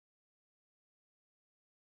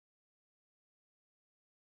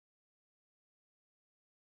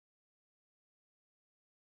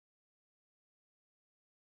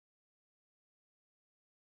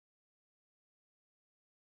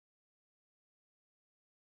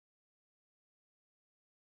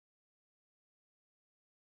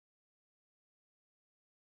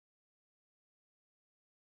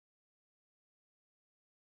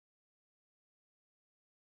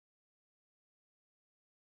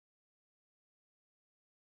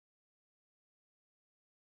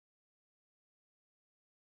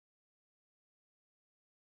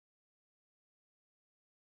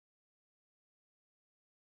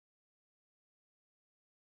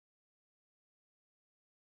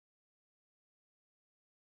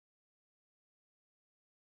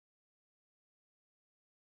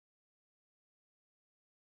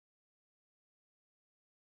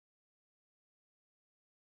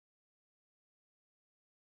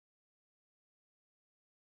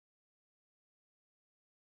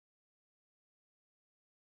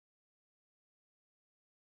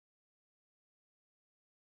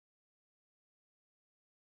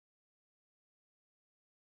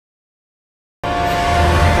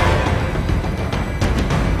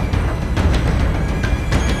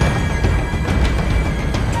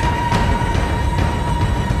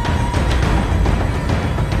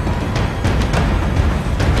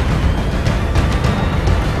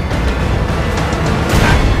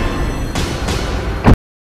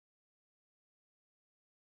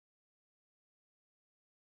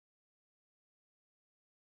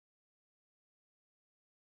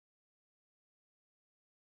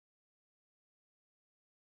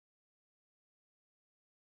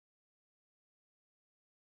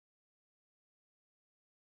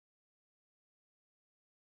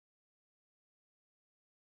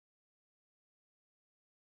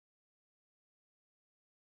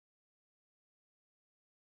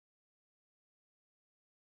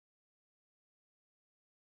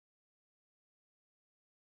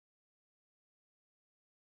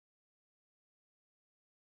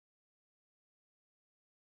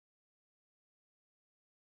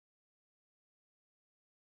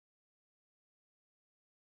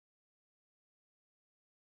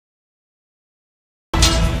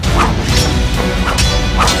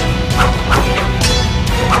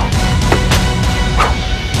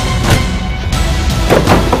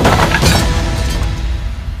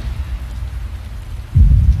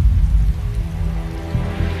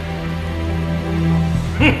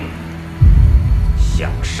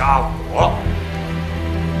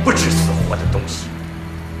的东西。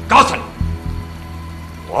告诉你，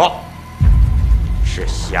我是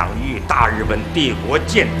享誉大日本帝国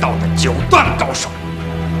剑道的9段高手。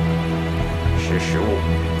识时务，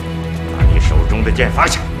把你手中的剑放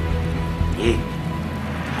下，你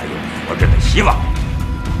还有活着的希望。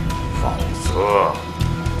否则，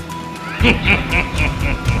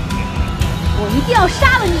我一定要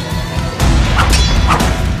杀了你！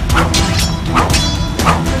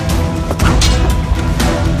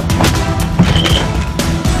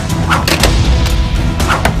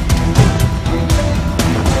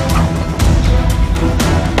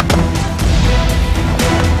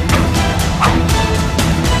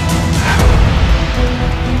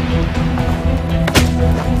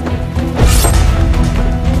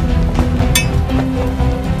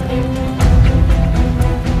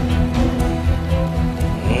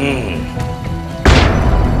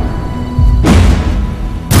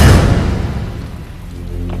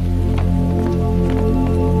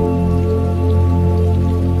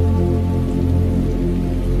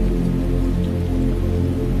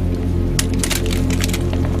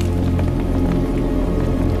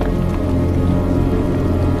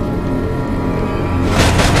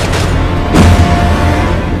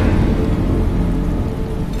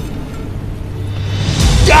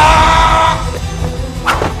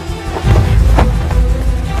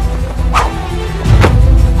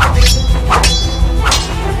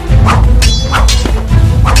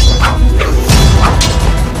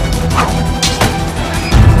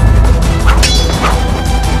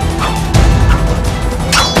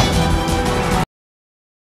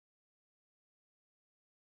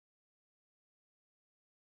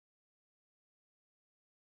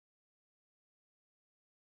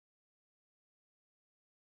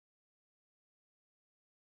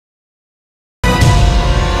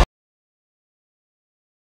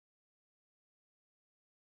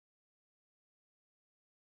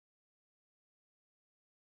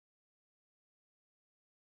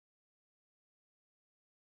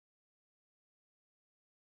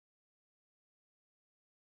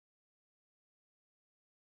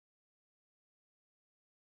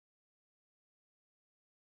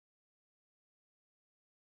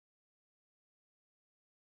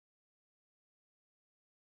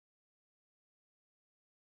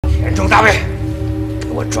 田中大尉，给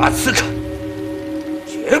我抓刺客，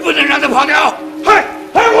绝不能让他跑掉！嗨，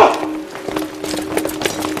还有我！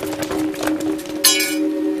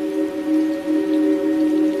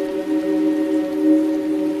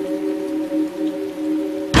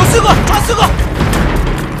有刺客，抓刺客！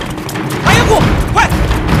海洋谷，快！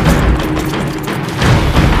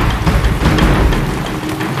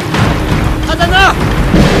他在那儿！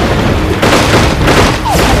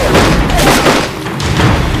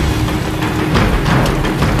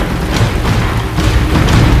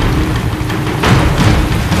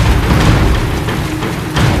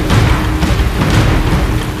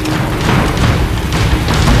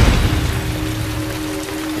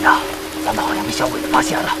 小鬼子发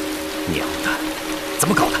现了，娘的，怎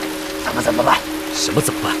么搞的？咱们怎么办？什么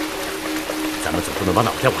怎么办？咱们总不能把脑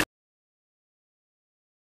袋往……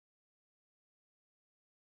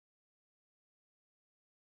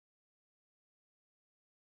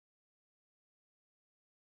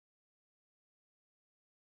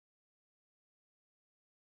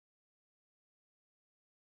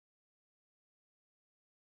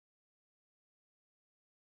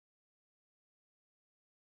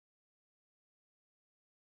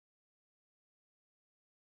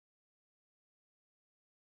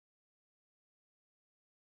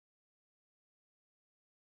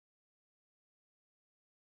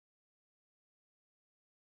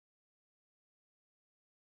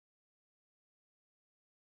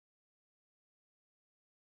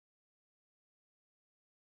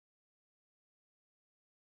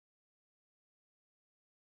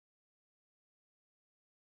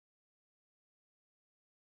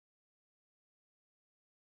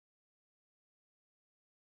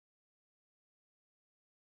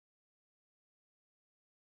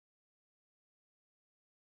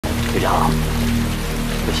队长，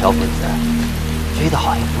这小鬼子追的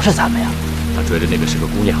好像不是咱们呀。他追的那个是个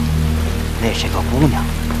姑娘。那是个姑娘，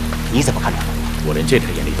你怎么看的？我连这点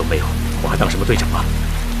眼力都没有，我还当什么队长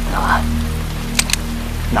啊？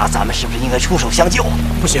那咱们是不是应该出手相救？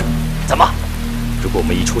不行，怎么？如果我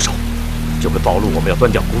们一出手，就会暴露我们要端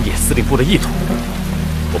掉工业司令部的意图。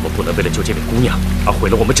我们不能为了救这位姑娘而毁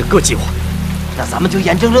了我们整个计划。那咱们就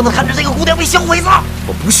眼睁睁地看着这个姑娘被销毁了。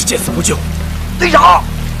我不是见死不救。队长，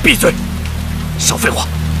闭嘴！少废话！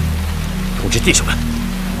通知弟兄们，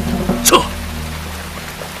撤！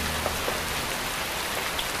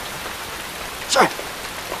是，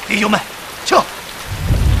弟兄们，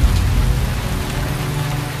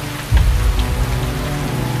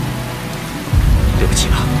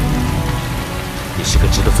是个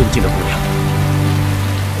值得尊敬的姑娘。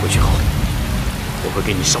回去后，我会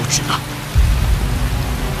给你烧纸的。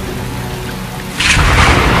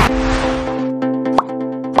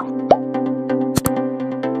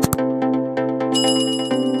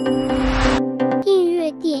订阅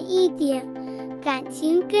点一点，感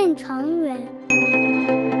情更长远。